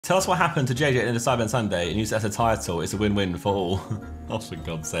Tell us what happened to JJ in the Sidemen Sunday and use it as a title. It's a win-win for all. Oh, for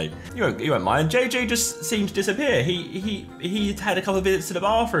God's sake. You won't mind. JJ just seemed to disappear. He had a couple of visits to the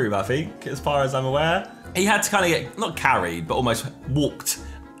bathroom, I think, as far as I'm aware. He had to kind of get, not carried, but almost walked,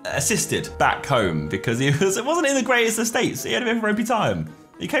 assisted back home because it wasn't in the greatest of states. He had a bit of a ropey time.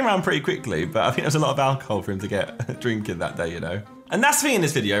 He came around pretty quickly, but I think there was a lot of alcohol for him to get drinking that day, you know. And that's the thing in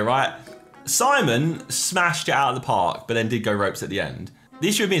this video, right? Simon smashed it out of the park, but then did go ropes at the end. The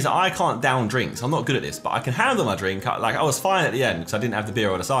issue with me is that I can't down drinks. I'm not good at this, but I can handle my drink. Like, I was fine at the end because I didn't have the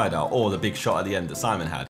beer or the cider or the big shot at the end that Simon had.